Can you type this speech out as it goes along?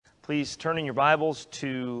Please turn in your Bibles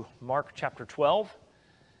to Mark chapter 12.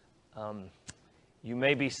 You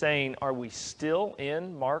may be saying, are we still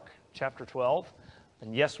in Mark chapter 12?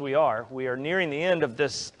 And yes, we are. We are nearing the end of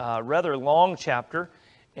this rather long chapter.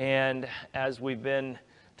 And as we've been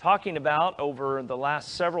talking about over the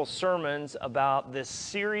last several sermons about this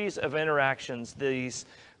series of interactions, these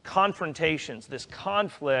confrontations, this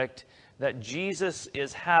conflict that Jesus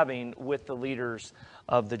is having with the leaders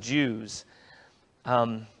of the Jews.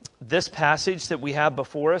 This passage that we have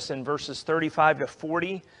before us in verses 35 to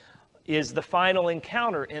 40 is the final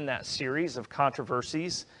encounter in that series of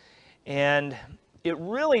controversies. And it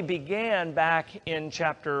really began back in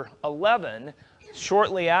chapter 11,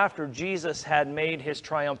 shortly after Jesus had made his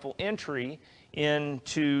triumphal entry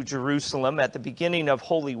into Jerusalem at the beginning of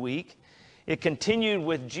Holy Week. It continued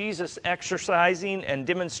with Jesus exercising and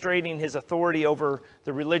demonstrating his authority over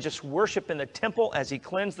the religious worship in the temple as he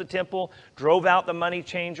cleansed the temple, drove out the money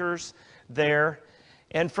changers there.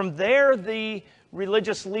 And from there, the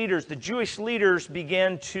religious leaders, the Jewish leaders,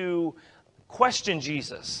 began to question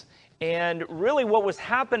Jesus. And really what was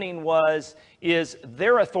happening is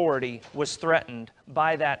their authority was threatened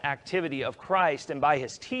by that activity of Christ and by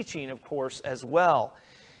his teaching, of course, as well.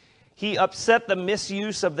 He upset the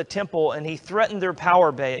misuse of the temple and he threatened their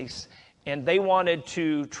power base, and they wanted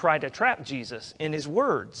to try to trap Jesus in his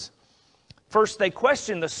words. First, they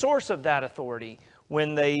questioned the source of that authority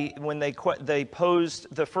when they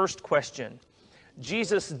posed the first question.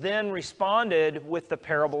 Jesus then responded with the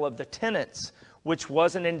parable of the tenants, which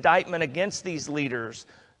was an indictment against these leaders.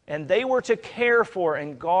 And they were to care for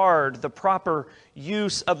and guard the proper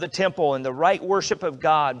use of the temple and the right worship of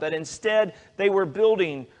God. But instead, they were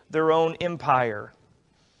building their own empire.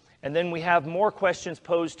 And then we have more questions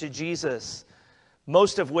posed to Jesus,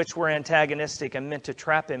 most of which were antagonistic and meant to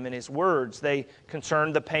trap him in his words. They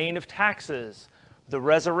concerned the paying of taxes, the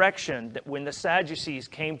resurrection, when the Sadducees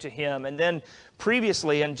came to him. And then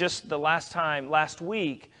previously, and just the last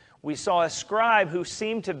week, we saw a scribe who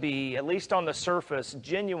seemed to be, at least on the surface,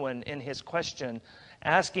 genuine in his question,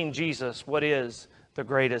 asking Jesus, what is the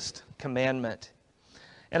greatest commandment?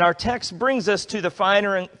 And our text brings us to the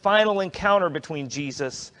final encounter between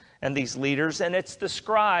Jesus and these leaders, and it's the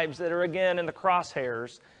scribes that are again in the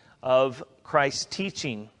crosshairs of Christ's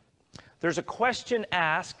teaching. There's a question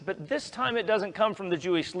asked, but this time it doesn't come from the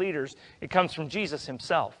Jewish leaders, it comes from Jesus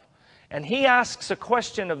himself. And he asks a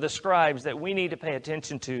question of the scribes that we need to pay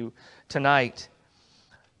attention to tonight.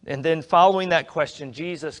 And then following that question,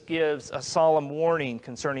 Jesus gives a solemn warning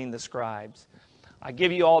concerning the scribes. I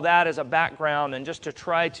give you all that as a background and just to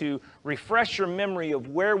try to refresh your memory of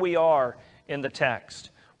where we are in the text.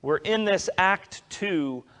 We're in this Act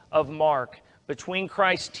 2 of Mark, between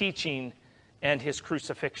Christ's teaching and his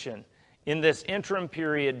crucifixion, in this interim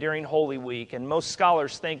period during Holy Week. And most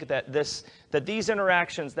scholars think that these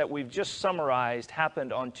interactions that we've just summarized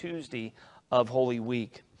happened on Tuesday of Holy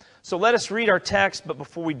Week. So let us read our text, but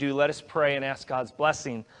before we do, let us pray and ask God's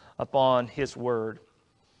blessing upon his word.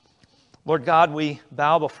 Lord God, we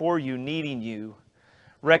bow before you, needing you,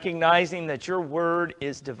 recognizing that your word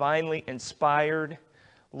is divinely inspired.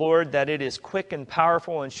 Lord, that it is quick and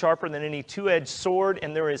powerful and sharper than any two-edged sword,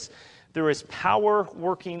 and there is power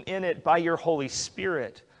working in it by your Holy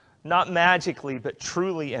Spirit, not magically, but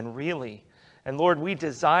truly and really. And Lord, we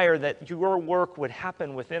desire that your work would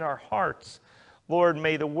happen within our hearts. Lord,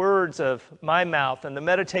 may the words of my mouth and the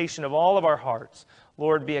meditation of all of our hearts,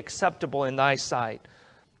 Lord, be acceptable in thy sight.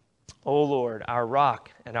 O Lord, our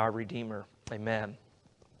rock and our Redeemer. Amen.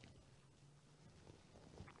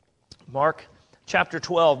 Mark chapter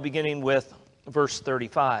 12, beginning with verse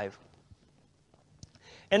 35.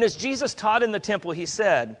 And as Jesus taught in the temple, he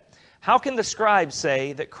said, how can the scribes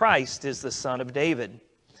say that Christ is the son of David?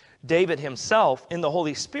 David himself, in the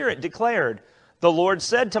Holy Spirit, declared, the Lord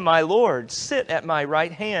said to my Lord, sit at my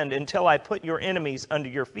right hand until I put your enemies under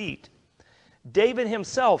your feet. David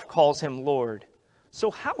himself calls him Lord. So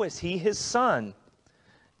how is he his son?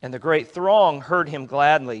 And the great throng heard him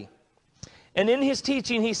gladly. And in his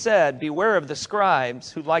teaching he said, beware of the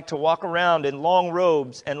scribes who like to walk around in long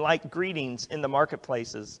robes and like greetings in the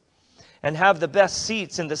marketplaces, and have the best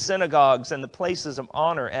seats in the synagogues and the places of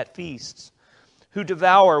honor at feasts, who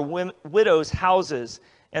devour widows' houses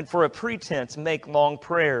and for a pretense make long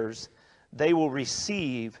prayers. They will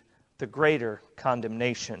receive the greater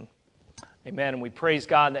condemnation. Amen. And we praise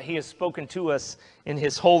God that he has spoken to us in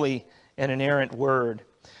his holy and inerrant word.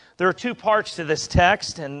 There are two parts to this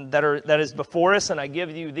text and that is before us, and I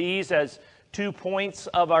give you these as 2 points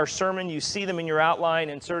of our sermon. You see them in your outline,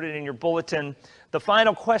 inserted in your bulletin. The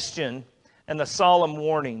final question and the solemn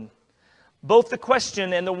warning. Both the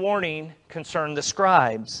question and the warning concern the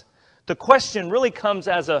scribes. The question really comes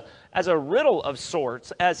as a riddle of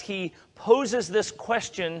sorts as he poses this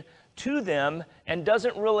question to them and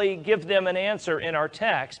doesn't really give them an answer in our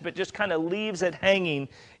text, but just kind of leaves it hanging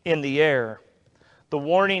in the air. The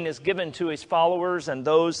warning is given to his followers and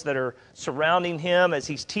those that are surrounding him as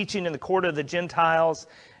he's teaching in the court of the Gentiles,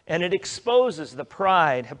 and it exposes the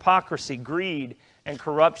pride, hypocrisy, greed, and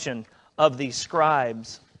corruption of these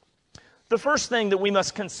scribes. The first thing that we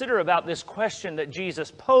must consider about this question that Jesus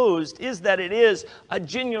posed is that it is a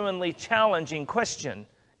genuinely challenging question.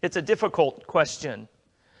 It's a difficult question.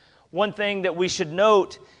 One thing that we should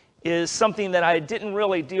note is something that I didn't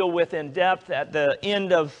really deal with in depth at the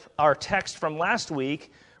end of our text from last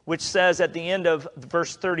week, which says at the end of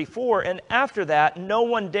verse 34, and after that, no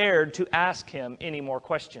one dared to ask him any more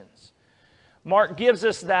questions. Mark gives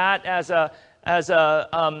us that as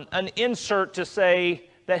an insert to say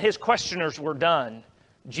that his questioners were done.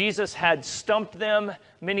 Jesus had stumped them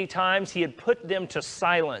many times. He had put them to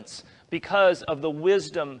silence because of the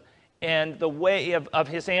wisdom and the way of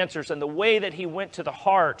his answers and the way that he went to the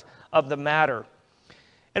heart of the matter.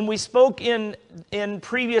 And we spoke in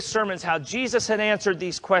previous sermons how Jesus had answered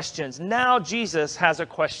these questions. Now Jesus has a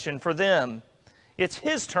question for them. It's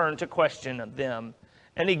his turn to question them.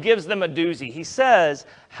 And he gives them a doozy. He says,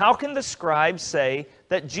 how can the scribes say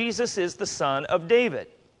that Jesus is the son of David?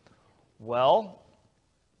 Well,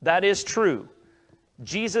 that is true.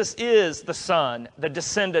 Jesus is the son, the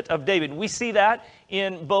descendant of David. We see that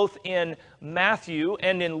both in Matthew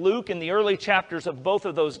and in Luke in the early chapters of both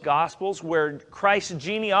of those Gospels where Christ's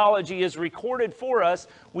genealogy is recorded for us.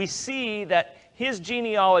 We see that his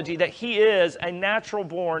genealogy, that he is a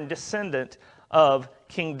natural-born descendant of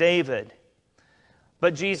King David.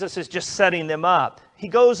 But Jesus is just setting them up. He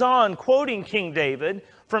goes on quoting King David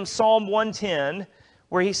from Psalm 110,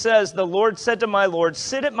 where he says, the Lord said to my Lord,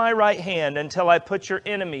 sit at my right hand until I put your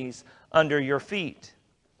enemies under your feet.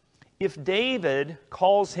 If David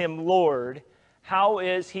calls him Lord, how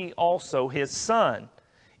is he also his son?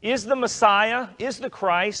 Is the Messiah, is the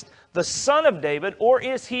Christ, the son of David, or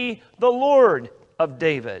is he the Lord of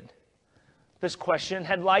David? This question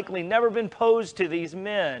had likely never been posed to these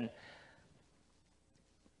men.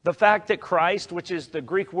 The fact that Christ, which is the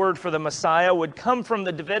Greek word for the Messiah, would come from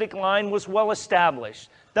the Davidic line was well established.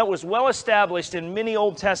 That was well established in many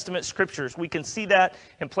Old Testament scriptures. We can see that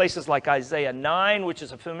in places like Isaiah 9, which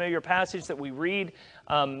is a familiar passage that we read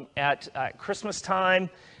at Christmas time.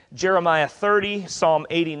 Jeremiah 30, Psalm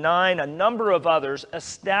 89, a number of others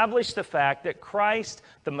establish the fact that Christ,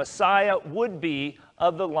 the Messiah, would be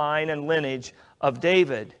of the line and lineage of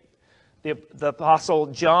David. The Apostle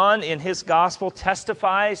John, in his gospel,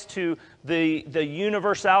 testifies to the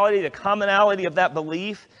universality, the commonality of that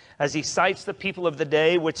belief as he cites the people of the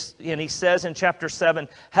day, and he says in chapter 7,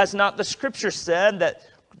 has not the scripture said that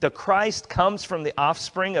the Christ comes from the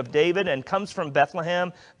offspring of David and comes from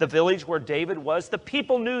Bethlehem, the village where David was? The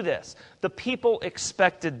people knew this. The people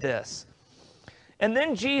expected this. And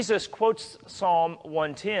then Jesus quotes Psalm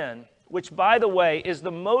 110, which, by the way, is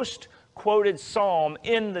the most quoted psalm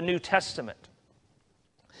in the New Testament.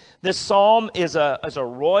 This psalm is a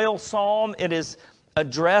royal psalm. It is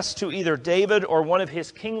addressed to either David or one of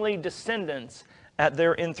his kingly descendants at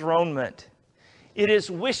their enthronement. It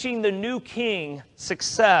is wishing the new king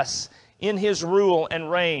success in his rule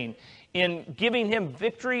and reign, in giving him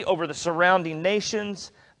victory over the surrounding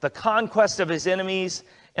nations, the conquest of his enemies,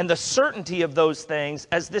 and the certainty of those things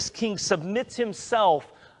as this king submits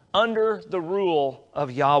himself under the rule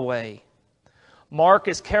of Yahweh. Mark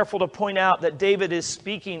is careful to point out that David is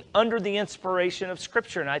speaking under the inspiration of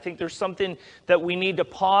Scripture. And I think there's something that we need to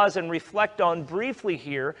pause and reflect on briefly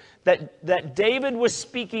here, that David was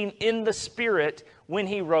speaking in the Spirit when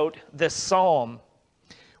he wrote this psalm.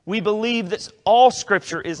 We believe that all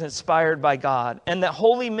Scripture is inspired by God, and that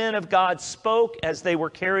holy men of God spoke as they were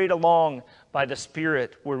carried along by the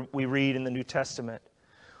Spirit, where we read in the New Testament.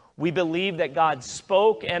 We believe that God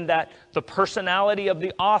spoke and that the personality of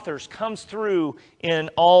the authors comes through in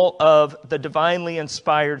all of the divinely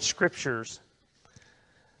inspired Scriptures.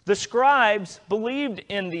 The scribes believed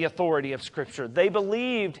in the authority of Scripture. They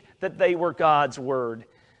believed that they were God's Word.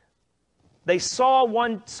 They saw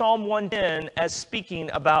Psalm 110 as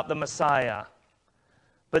speaking about the Messiah.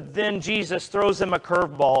 But then Jesus throws them a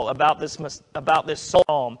curveball about this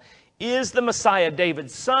psalm. Is the Messiah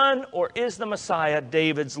David's son, or is the Messiah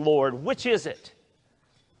David's Lord? Which is it?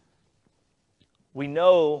 We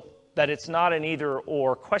know that it's not an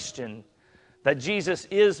either-or question, that Jesus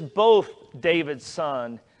is both David's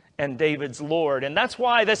son and David's Lord. And that's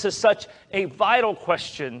why this is such a vital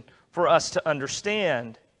question for us to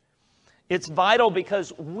understand. It's vital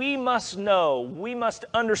because we must know, we must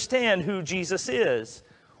understand who Jesus is.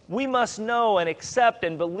 We must know and accept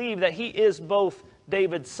and believe that he is both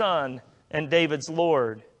David's son and David's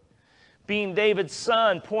Lord. Being David's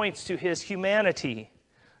son points to his humanity.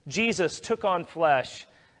 Jesus took on flesh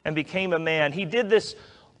and became a man. He did this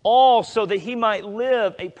all so that he might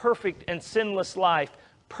live a perfect and sinless life,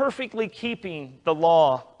 perfectly keeping the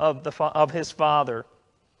law of his Father.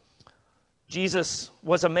 Jesus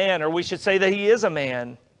was a man, or we should say that he is a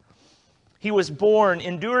man. He was born,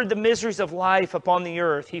 endured the miseries of life upon the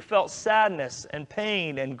earth. He felt sadness and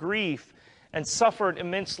pain and grief and suffered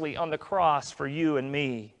immensely on the cross for you and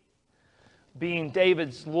me. Being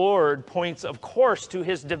David's Lord points, of course, to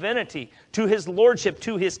his divinity, to his lordship,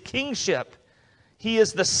 to his kingship. He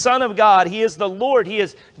is the Son of God. He is the Lord. He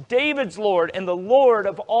is David's Lord and the Lord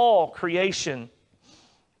of all creation.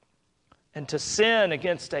 And to sin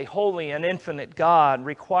against a holy and infinite God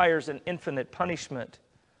requires an infinite punishment.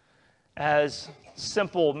 As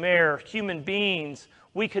simple, mere human beings,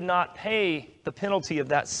 we could not pay the penalty of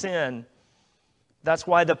that sin. That's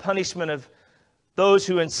why the punishment of those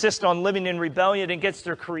who insist on living in rebellion against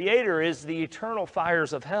their Creator is the eternal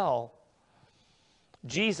fires of hell.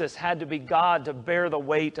 Jesus had to be God to bear the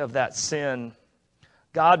weight of that sin.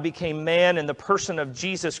 God became man in the person of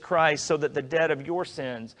Jesus Christ so that the debt of your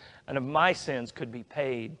sins and of my sins could be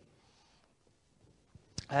paid.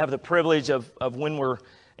 I have the privilege of when we're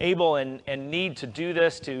able and need to do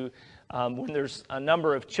this, when there's a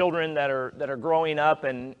number of children that are growing up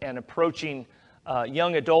and approaching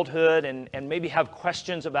young adulthood and maybe have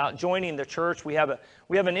questions about joining the church. We have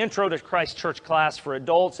an Intro to Christ Church class for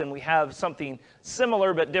adults, and we have something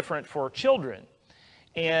similar but different for children.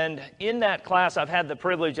 And in that class, I've had the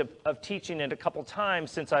privilege of teaching it a couple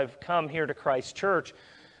times since I've come here to Christ Church.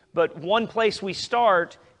 But one place we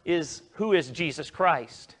start is, who is Jesus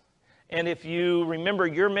Christ? And if you remember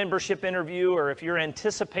your membership interview, or if you're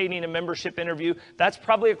anticipating a membership interview, that's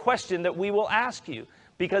probably a question that we will ask you,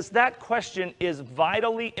 because that question is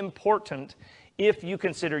vitally important if you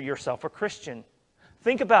consider yourself a Christian.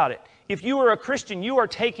 Think about it. If you are a Christian, you are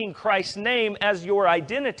taking Christ's name as your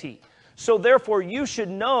identity. So therefore, you should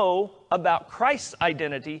know about Christ's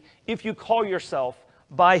identity if you call yourself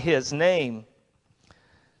by his name.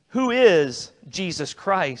 Who is Jesus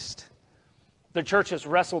Christ? The church has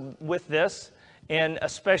wrestled with this, and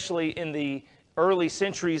especially in the early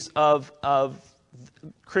centuries of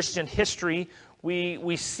Christian history,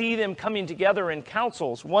 we see them coming together in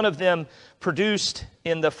councils. One of them produced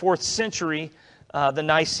in the 4th century, the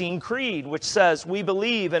Nicene Creed, which says, "We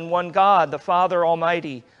believe in one God, the Father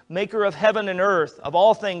Almighty, maker of heaven and earth, of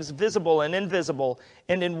all things visible and invisible,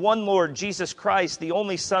 and in one Lord Jesus Christ, the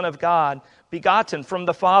only Son of God, begotten from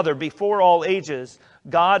the Father before all ages,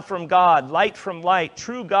 God from God, light from light,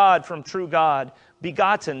 true God from true God,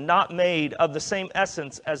 begotten, not made, of the same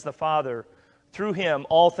essence as the Father. Through him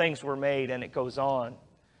all things were made," and it goes on.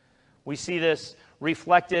 We see this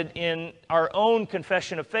reflected in our own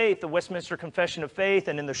confession of faith, the Westminster Confession of Faith,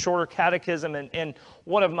 and in the Shorter Catechism. And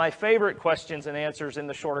one of my favorite questions and answers in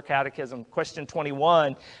the Shorter Catechism, question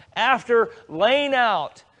 21, after laying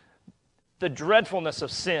out the dreadfulness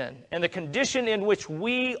of sin and the condition in which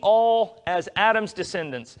we all, as Adam's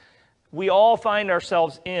descendants, we all find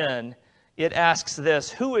ourselves in, it asks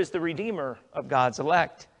this: who is the Redeemer of God's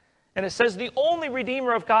elect? And it says the only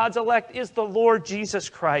Redeemer of God's elect is the Lord Jesus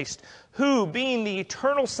Christ, who, being the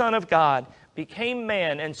eternal Son of God, became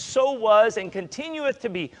man, and so was and continueth to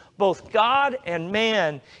be both God and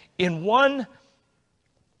man in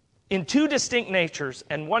two distinct natures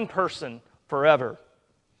and one person forever.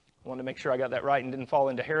 I wanted to make sure I got that right and didn't fall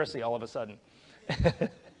into heresy all of a sudden.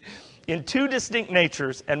 In two distinct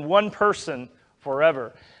natures and one person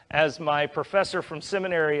forever. As my professor from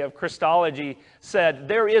seminary of Christology said,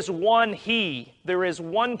 there is one He, there is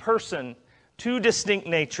one person, two distinct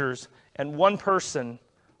natures, and one person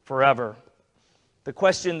forever. The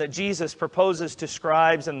question that Jesus proposes to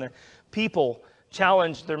scribes and the people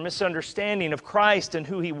challenged their misunderstanding of Christ and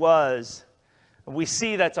who He was. We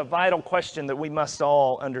see that's a vital question that we must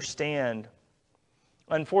all understand.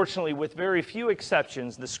 Unfortunately, with very few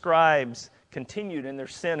exceptions, the scribes continued in their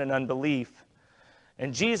sin and unbelief.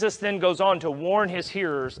 And Jesus then goes on to warn His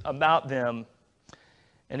hearers about them.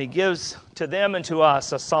 And He gives to them and to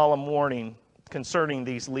us a solemn warning concerning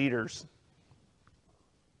these leaders.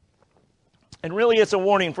 And really it's a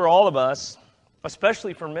warning for all of us,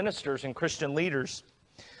 especially for ministers and Christian leaders.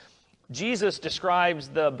 Jesus describes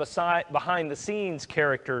the behind-the-scenes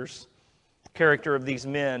character of these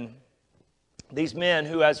men. These men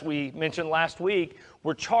who, as we mentioned last week,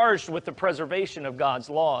 were charged with the preservation of God's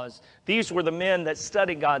laws. These were the men that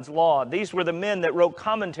studied God's law. These were the men that wrote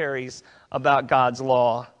commentaries about God's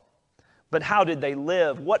law. But how did they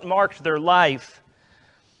live? What marked their life?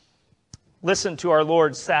 Listen to our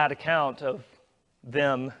Lord's sad account of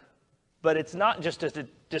them. But it's not just a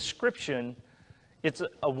description, it's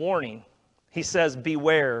a warning. He says,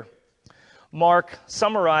 beware. Mark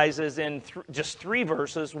summarizes in just 3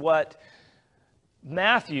 verses what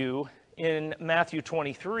Matthew, in Matthew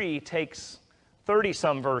 23, takes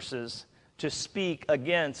 30-some verses to speak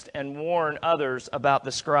against and warn others about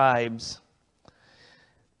the scribes.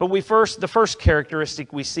 But the first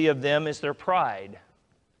characteristic we see of them is their pride.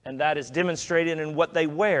 And that is demonstrated in what they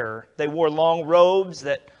wear. They wore long robes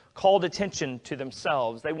that called attention to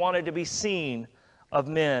themselves. They wanted to be seen of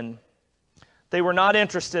men. They were not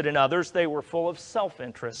interested in others. They were full of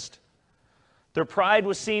self-interest. Their pride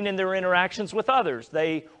was seen in their interactions with others.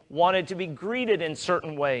 They wanted to be greeted in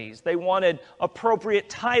certain ways. They wanted appropriate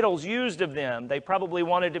titles used of them. They probably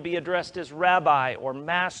wanted to be addressed as rabbi or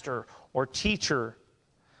master or teacher.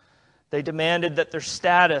 They demanded that their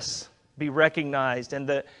status be recognized and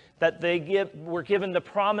that they were given the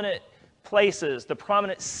prominent places, the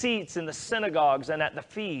prominent seats in the synagogues and at the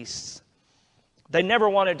feasts. They never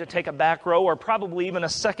wanted to take a back row or probably even a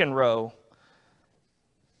second row.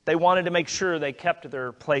 They wanted to make sure they kept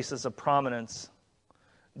their places of prominence.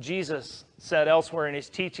 Jesus said elsewhere in his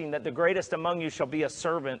teaching that the greatest among you shall be a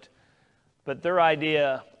servant, but their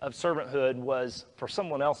idea of servanthood was for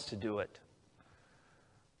someone else to do it.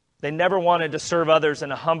 They never wanted to serve others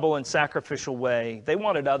in a humble and sacrificial way. They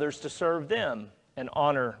wanted others to serve them and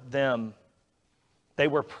honor them. They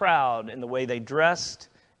were proud in the way they dressed,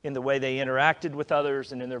 in the way they interacted with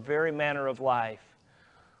others, and in their very manner of life.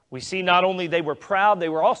 We see not only they were proud, they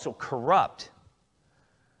were also corrupt.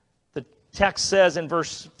 The text says in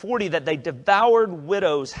verse 40 that they devoured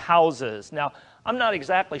widows' houses. Now, I'm not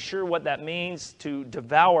exactly sure what that means. To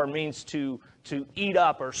devour means to eat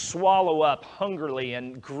up or swallow up hungrily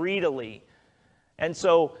and greedily. And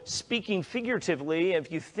so, speaking figuratively,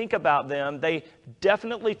 if you think about them, they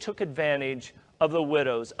definitely took advantage of the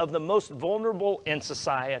widows, of the most vulnerable in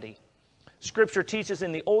society. Scripture teaches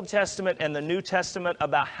in the Old Testament and the New Testament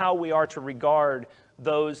about how we are to regard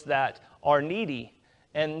those that are needy.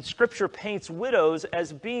 And Scripture paints widows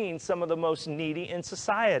as being some of the most needy in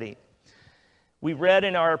society. We read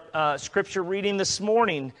in our Scripture reading this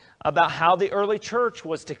morning about how the early church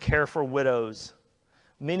was to care for widows.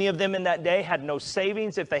 Many of them in that day had no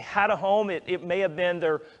savings. If they had a home, it may have been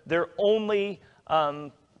their only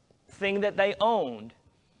thing that they owned.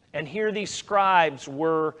 And here these scribes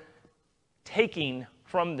were taking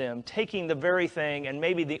from them, taking the very thing and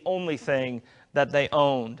maybe the only thing that they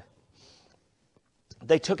owned.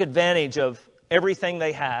 They took advantage of everything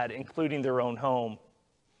they had, including their own home.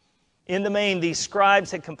 In the main, these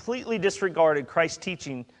scribes had completely disregarded Christ's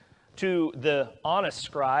teaching to the honest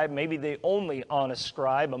scribe, maybe the only honest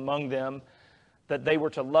scribe among them, that they were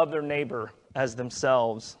to love their neighbor as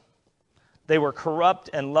themselves. They were corrupt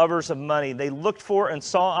and lovers of money. They looked for and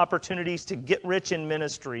saw opportunities to get rich in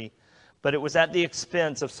ministry, but it was at the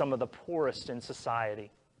expense of some of the poorest in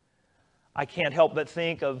society. I can't help but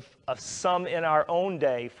think of some in our own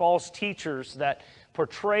day, false teachers that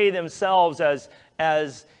portray themselves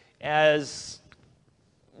as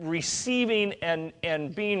receiving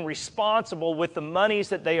and being responsible with the monies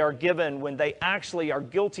that they are given when they actually are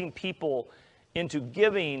guilting people into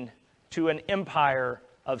giving to an empire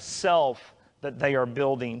of self that they are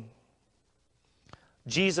building.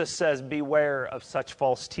 Jesus says, beware of such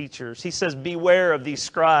false teachers. He says, beware of these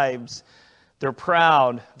scribes. They're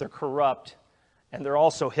proud, they're corrupt, and they're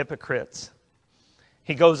also hypocrites.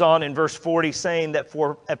 He goes on in verse 40 saying that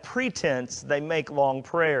for a pretense they make long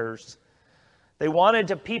prayers. They wanted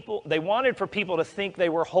for people to think they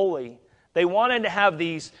were holy. They wanted to have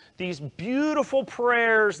these beautiful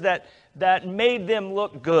prayers that made them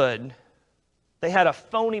look good. They had a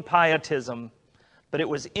phony pietism, but it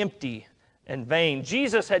was empty and vain.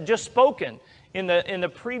 Jesus had just spoken in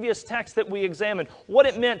the previous text that we examined what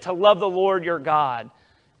it meant to love the Lord your God.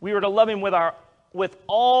 We were to love Him with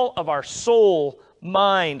all of our soul,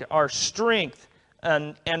 mind, our strength,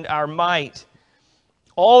 and our might.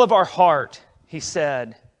 All of our heart, He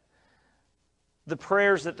said. The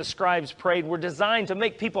prayers that the scribes prayed were designed to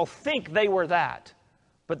make people think they were that,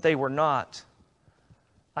 but they were not.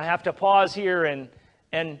 I have to pause here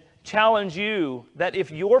and challenge you that if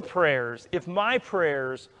your prayers, if my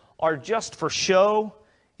prayers are just for show,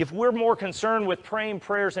 if we're more concerned with praying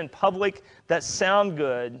prayers in public that sound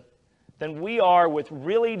good than we are with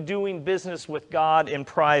really doing business with God in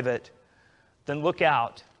private, then look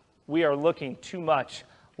out. We are looking too much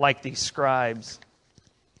like these scribes.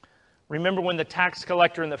 Remember when the tax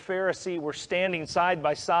collector and the Pharisee were standing side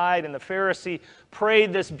by side, and the Pharisee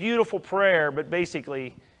prayed this beautiful prayer, but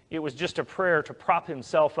basically it was just a prayer to prop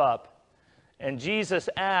himself up. And Jesus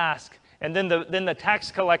asked, and then the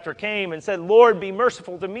tax collector came and said, "Lord, be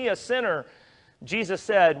merciful to me, a sinner." Jesus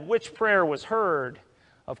said, "Which prayer was heard?"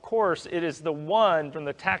 Of course, it is the one from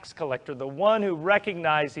the tax collector, the one who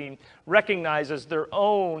recognizes their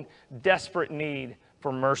own desperate need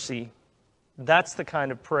for mercy. That's the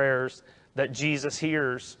kind of prayers that Jesus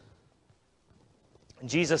hears.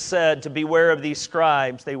 Jesus said to beware of these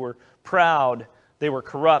scribes. They were proud, they were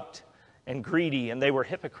corrupt and greedy, and they were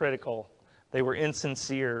hypocritical. They were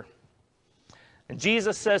insincere. And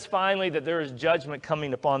Jesus says finally that there is judgment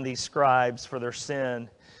coming upon these scribes for their sin.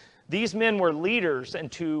 These men were leaders,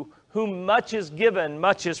 and to whom much is given,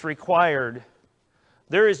 much is required.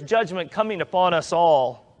 There is judgment coming upon us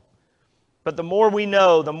all. But the more we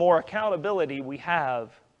know, the more accountability we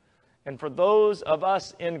have. And for those of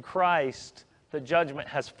us in Christ, the judgment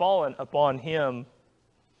has fallen upon Him.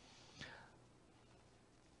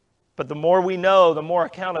 But the more we know, the more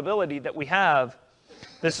accountability that we have.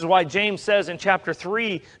 This is why James says in chapter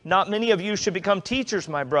 3, "Not many of you should become teachers,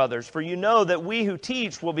 my brothers, for you know that we who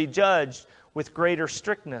teach will be judged with greater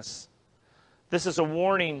strictness." This is a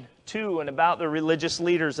warning to and about the religious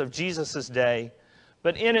leaders of Jesus' day.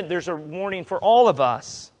 But in it, there's a warning for all of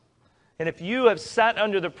us. And if you have sat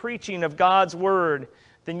under the preaching of God's Word,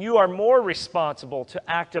 then you are more responsible to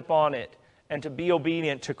act upon it and to be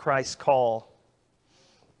obedient to Christ's call.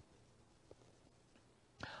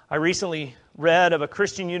 I recently read of a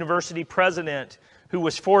Christian university president who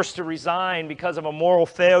was forced to resign because of a moral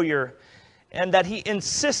failure, and that he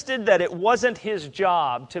insisted that it wasn't his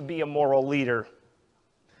job to be a moral leader.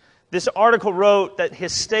 This article wrote that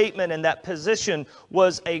his statement and that position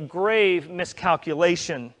was a grave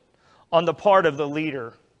miscalculation on the part of the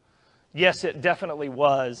leader. Yes, it definitely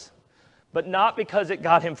was, but not because it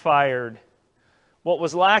got him fired. What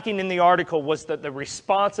was lacking in the article was that the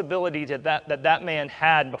responsibility that man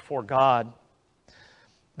had before God,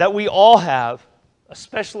 that we all have,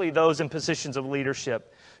 especially those in positions of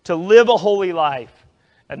leadership, to live a holy life,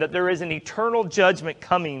 and that there is an eternal judgment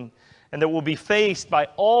coming, and that will be faced by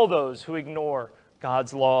all those who ignore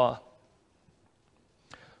God's law.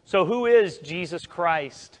 So who is Jesus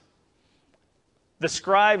Christ? The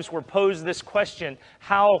scribes were posed this question: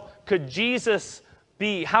 how could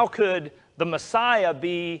the Messiah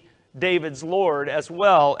be David's Lord as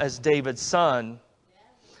well as David's son?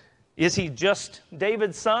 Is he just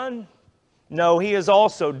David's son? No, he is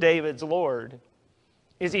also David's Lord.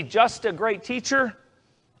 Is he just a great teacher?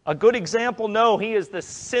 A good example? No, he is the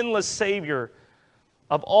sinless Savior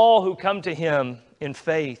of all who come to him in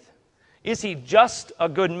faith. Is he just a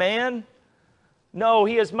good man? No,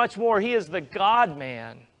 he is much more. He is the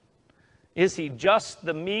God-man. Is he just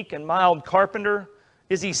the meek and mild carpenter?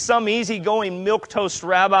 Is he some easygoing milquetoast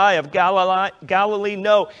rabbi of Galilee?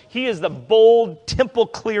 No, he is the bold,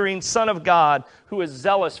 temple-clearing Son of God who is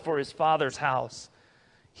zealous for his Father's house.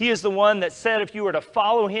 He is the one that said if you were to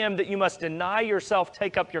follow him, that you must deny yourself,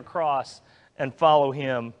 take up your cross, and follow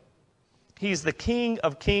him. He's the King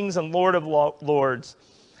of kings and Lord of lords.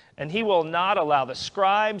 And he will not allow the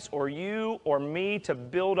scribes or you or me to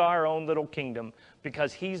build our own little kingdom,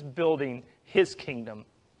 because he's building his kingdom.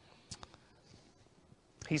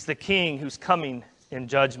 He's the King who's coming in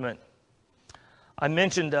judgment. I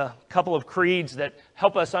mentioned a couple of creeds that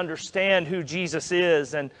help us understand who Jesus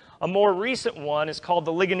is, and a more recent one is called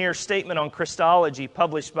the Ligonier Statement on Christology,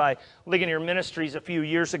 published by Ligonier Ministries a few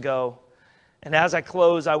years ago. And as I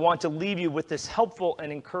close, I want to leave you with this helpful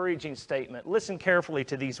and encouraging statement. Listen carefully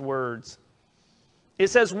to these words. It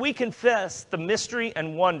says, "We confess the mystery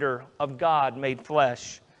and wonder of God made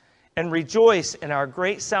flesh, and rejoice in our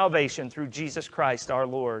great salvation through Jesus Christ our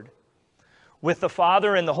Lord. With the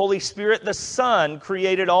Father and the Holy Spirit, the Son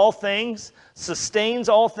created all things, sustains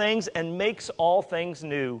all things, and makes all things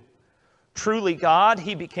new. Truly God,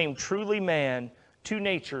 he became truly man, two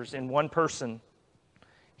natures in one person.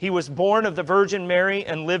 He was born of the Virgin Mary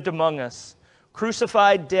and lived among us.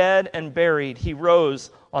 Crucified, dead, and buried, he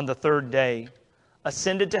rose on the third day,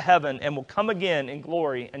 ascended to heaven, and will come again in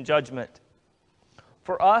glory and judgment.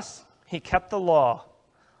 For us, he kept the law,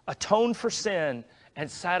 atoned for sin, and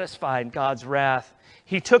satisfied God's wrath.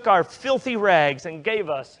 He took our filthy rags and gave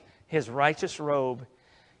us his righteous robe.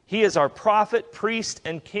 He is our prophet, priest,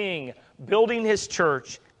 and king, building his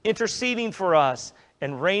church, interceding for us,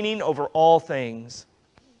 and reigning over all things.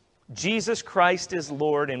 Jesus Christ is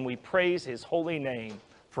Lord, and we praise his holy name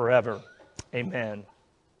forever. Amen."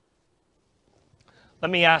 Let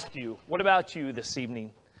me ask you, what about you this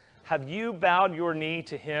evening? Have you bowed your knee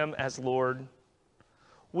to him as Lord?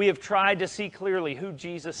 We have tried to see clearly who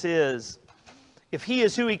Jesus is. If he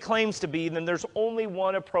is who he claims to be, then there's only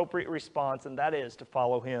one appropriate response, and that is to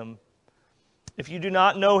follow him. If you do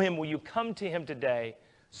not know him, will you come to him today?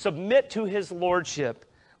 Submit to his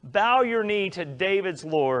lordship. Bow your knee to David's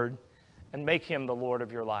Lord and make him the Lord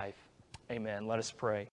of your life. Amen. Let us pray.